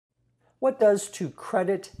What does to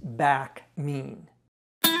credit back mean?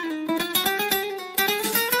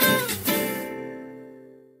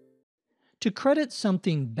 To credit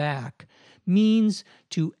something back means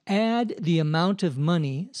to add the amount of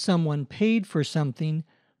money someone paid for something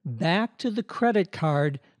back to the credit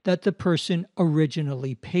card that the person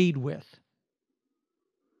originally paid with.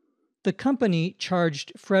 The company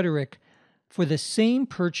charged Frederick for the same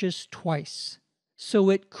purchase twice,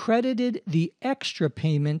 so it credited the extra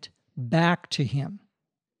payment back to him.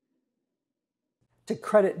 To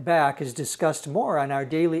credit back is discussed more on our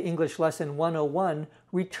Daily English Lesson 101,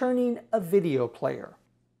 Returning a Video Player.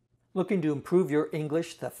 Looking to improve your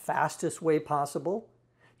English the fastest way possible?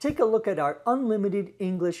 Take a look at our Unlimited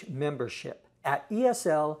English membership at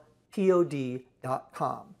eslpod.com.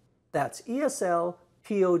 That's eslpod.com.